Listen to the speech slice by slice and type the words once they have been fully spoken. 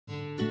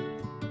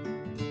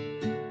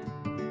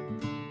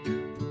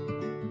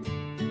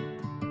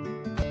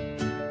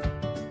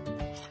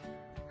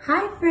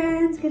Hi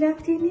friends, good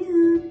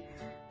afternoon.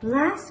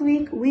 Last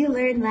week we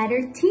learned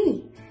letter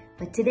T,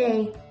 but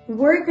today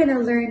we're gonna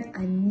learn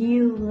a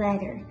new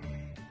letter.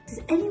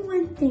 Does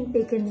anyone think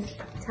they can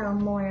tell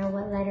Mora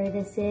what letter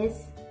this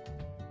is?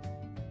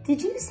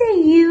 Did you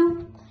say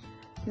U?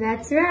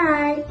 That's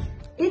right,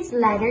 it's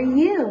letter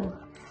U.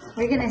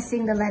 We're gonna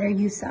sing the letter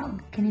U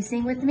song. Can you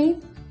sing with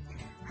me?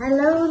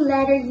 Hello,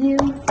 letter U,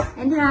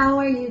 and how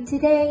are you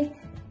today?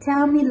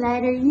 Tell me,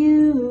 letter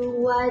U,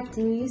 what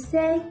do you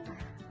say?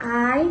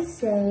 I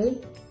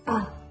say,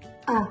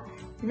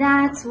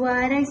 that's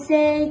what I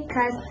say,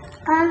 'cause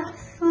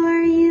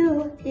for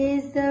you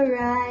is the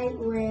right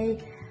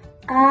way.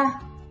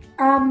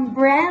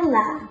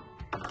 Umbrella.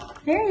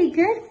 Very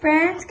good,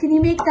 friends. Can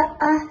you make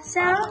the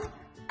sound?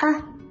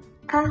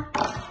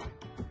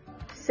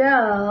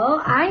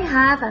 So, I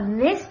have a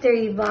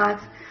mystery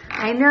box.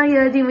 I know,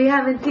 Yodin, we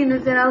haven't seen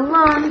this in a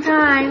long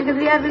time because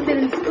we haven't been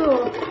in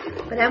school,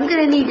 but I'm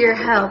gonna need your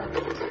help.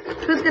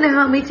 Who's gonna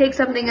help me take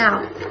something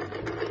out?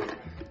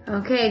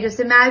 Okay, just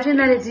imagine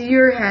that it's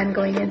your hand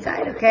going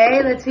inside,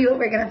 okay? Let's see what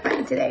we're gonna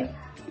find today.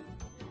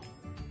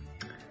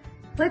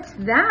 What's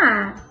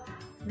that?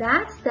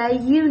 That's the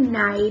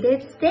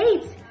United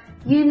States.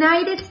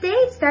 United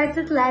States starts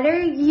with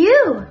letter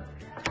U.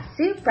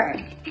 Super.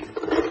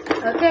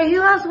 Okay,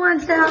 who else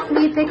wants to help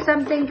me pick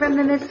something from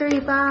the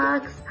mystery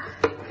box?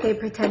 Okay,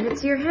 pretend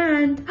it's your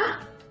hand.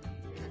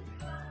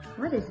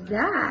 What is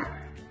that?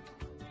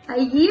 A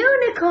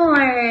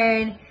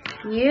unicorn.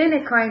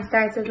 Unicorn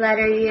starts with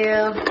letter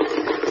U.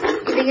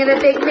 Giving it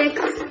a big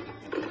mix.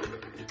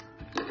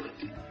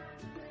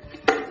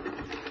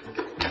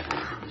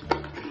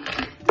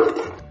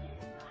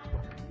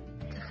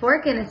 A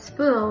fork and a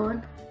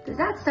spoon. Does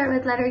that start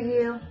with letter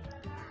U?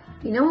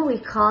 You know what we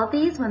call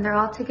these when they're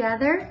all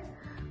together?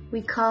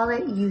 We call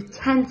it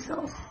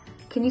utensils.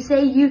 Can you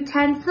say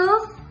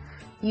utensils?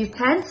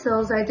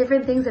 Utensils are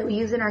different things that we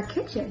use in our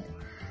kitchen,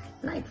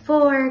 like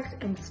forks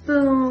and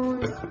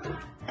spoons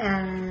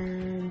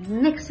and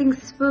mixing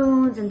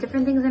spoons and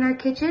different things in our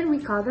kitchen. We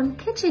call them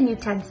kitchen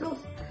utensils.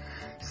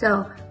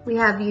 So we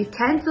have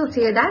utensils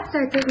here. That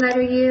starts with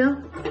letter U.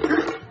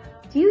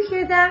 Do you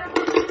hear that?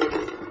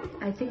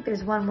 I think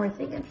there's one more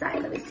thing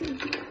inside. Let me see.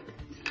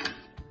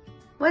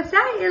 What's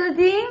that,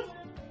 Yildim?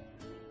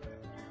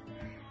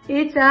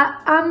 It's an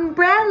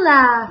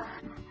umbrella.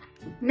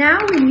 Now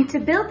we need to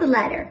build the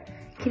letter.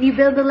 Can you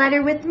build the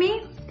letter with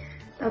me?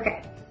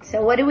 Okay,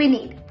 so what do we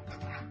need?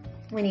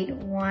 We need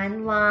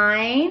one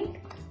line,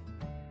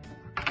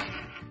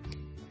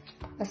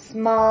 a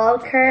small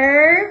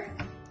curve,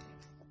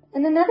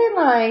 and another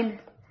line.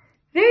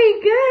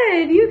 Very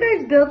good, you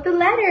guys built the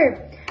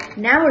letter.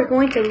 Now we're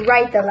going to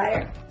write the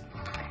letter.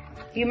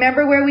 Do you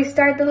remember where we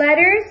start the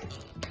letters?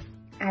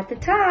 At the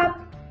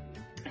top.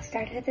 I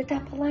started at the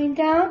top, a line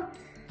down,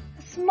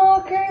 a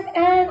small curve,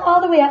 and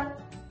all the way up.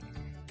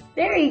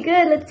 Very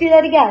good, let's do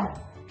that again.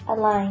 A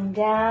line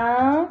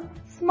down,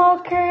 small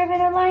curve,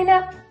 and a line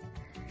up.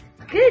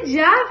 Good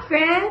job,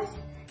 friends.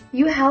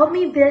 You helped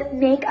me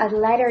make a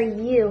letter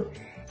U.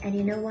 And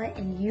you know what?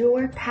 In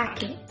your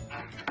packet,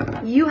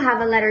 you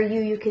have a letter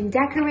U. You can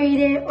decorate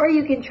it, or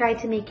you can try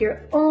to make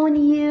your own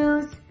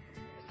U's.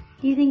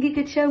 Do you think you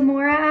could show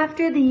Mora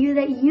after the U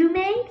that you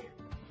made?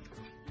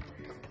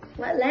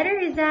 What letter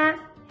is that?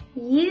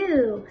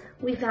 U.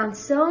 We found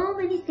so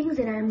many things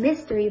in our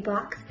mystery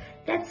box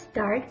that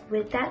start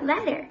with that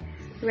letter,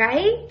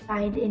 right?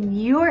 Find in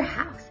your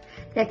house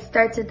that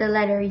starts with the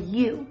letter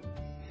U.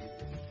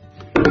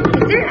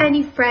 Is there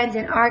any friends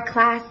in our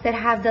class that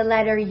have the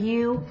letter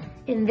U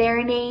in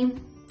their name?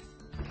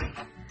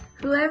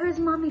 Whoever's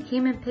mommy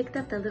came and picked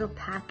up the little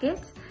packet,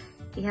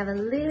 you have a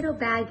little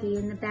baggie,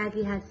 and the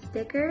baggie has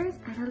stickers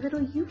and a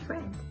little U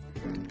friend.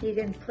 You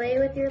can play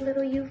with your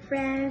little U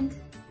friend.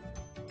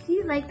 Do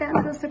you like that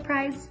little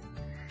surprise?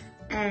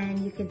 And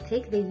you can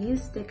take the U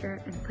sticker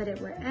and put it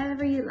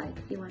wherever you like.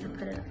 If you want to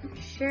put it on your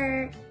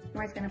shirt,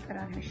 Mora's going to put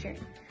on her shirt.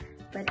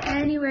 But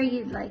anywhere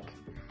you'd like.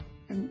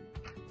 And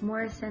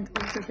Mora sent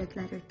also the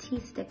letter T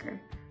sticker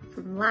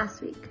from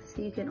last week.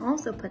 So you can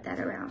also put that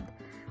around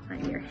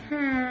on your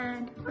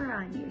hand, or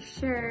on your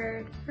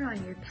shirt, or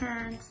on your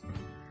pants,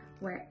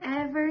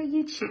 wherever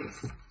you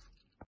choose.